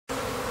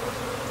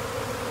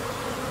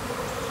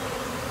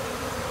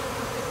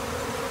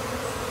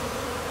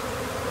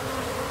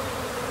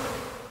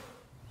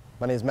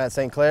My name is Matt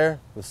St. Clair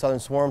with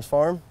Southern Swarms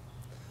Farm,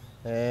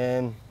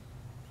 and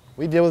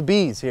we deal with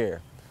bees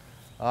here.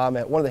 I'm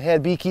one of the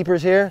head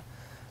beekeepers here,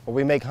 where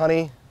we make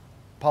honey,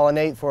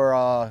 pollinate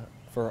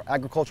for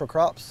agricultural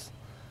crops,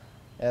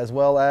 as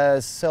well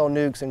as sell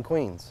nukes and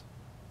queens.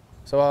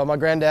 So my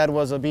granddad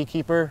was a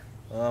beekeeper.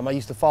 I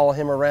used to follow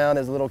him around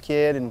as a little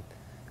kid, and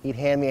he'd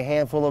hand me a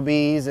handful of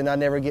bees, and I'd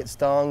never get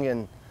stung.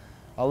 And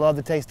I loved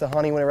the taste of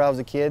honey whenever I was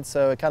a kid,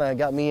 so it kind of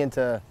got me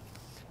into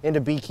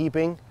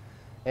beekeeping.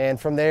 And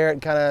from there,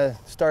 it kind of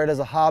started as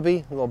a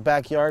hobby, a little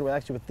backyard,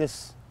 actually with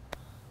this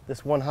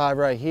one hive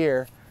right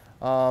here.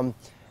 And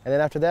then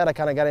after that, I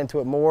kind of got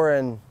into it more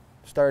and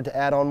started to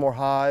add on more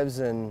hives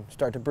and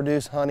start to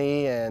produce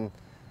honey, and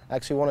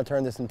actually want to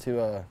turn this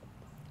into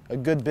a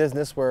good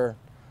business where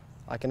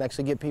I can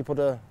actually get people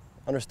to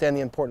understand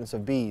the importance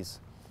of bees.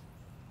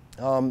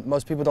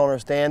 Most people don't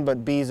understand,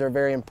 but bees are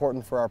very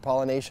important for our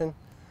pollination,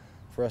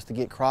 for us to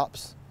get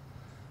crops.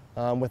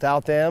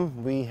 Without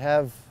them, we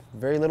have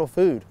very little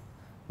food.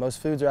 Most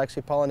foods are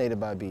actually pollinated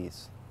by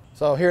bees.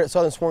 So here at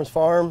Southern Swarms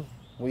Farm,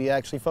 we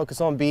actually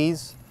focus on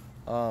bees.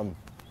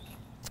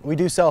 We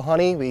do sell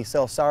honey. We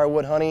sell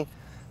sourwood honey.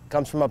 It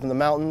comes from up in the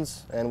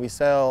mountains, and we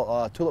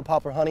sell tulip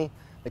poplar honey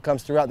that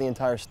comes throughout the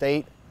entire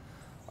state.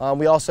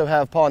 We also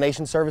have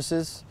pollination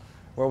services,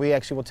 where we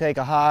actually will take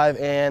a hive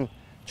and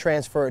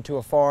transfer it to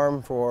a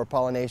farm for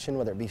pollination,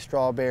 whether it be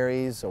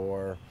strawberries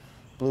or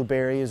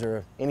blueberries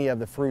or any of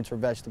the fruits or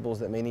vegetables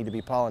that may need to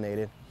be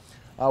pollinated.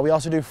 We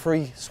also do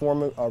free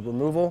swarm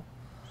removal.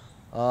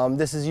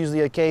 This is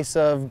usually a case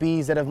of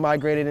bees that have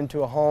migrated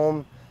into a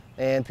home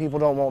and people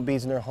don't want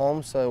bees in their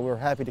home, so we're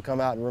happy to come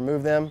out and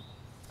remove them.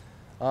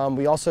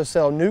 We also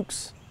sell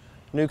nukes.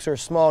 Nukes are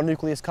small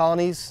nucleus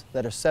colonies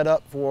that are set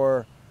up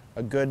for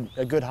a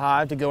good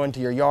hive to go into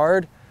your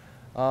yard,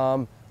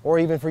 or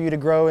even for you to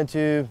grow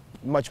into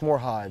much more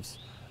hives.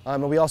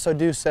 And we also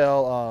do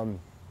sell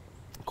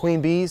queen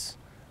bees.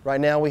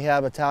 Right now we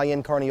have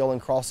Italian Carniolan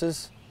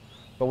crosses,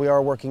 but we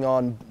are working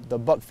on the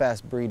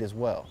Buckfast breed as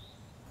well.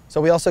 So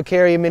we also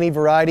carry many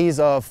varieties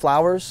of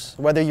flowers,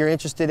 whether you're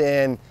interested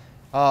in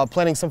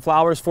planting some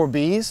flowers for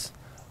bees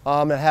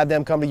and have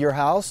them come to your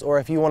house, or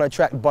if you want to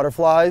attract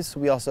butterflies,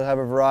 we also have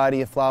a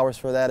variety of flowers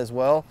for that as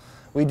well.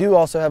 We do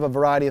also have a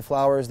variety of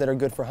flowers that are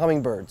good for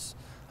hummingbirds.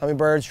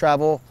 Hummingbirds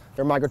travel,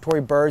 they're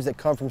migratory birds that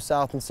come from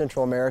South and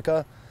Central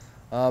America.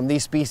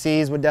 These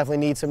species would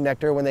definitely need some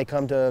nectar when they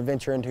come to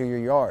venture into your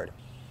yard.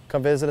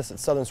 Come visit us at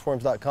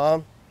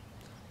southernswarms.com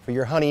for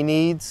your honey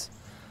needs.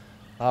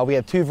 We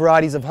have 2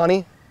 varieties of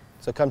honey,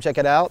 so come check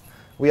it out.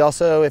 We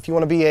also, if you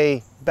want to be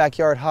a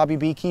backyard hobby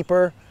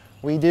beekeeper,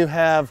 we do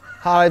have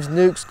hives,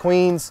 nukes,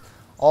 queens,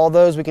 all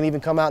those. We can even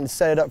come out and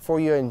set it up for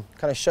you and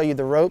kind of show you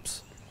the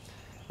ropes.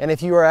 And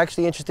if you are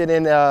actually interested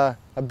in a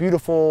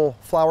beautiful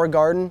flower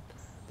garden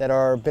that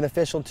are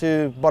beneficial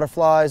to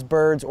butterflies,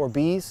 birds, or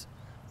bees,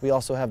 we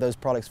also have those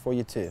products for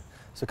you too.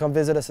 So come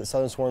visit us at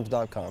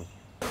southernswarms.com.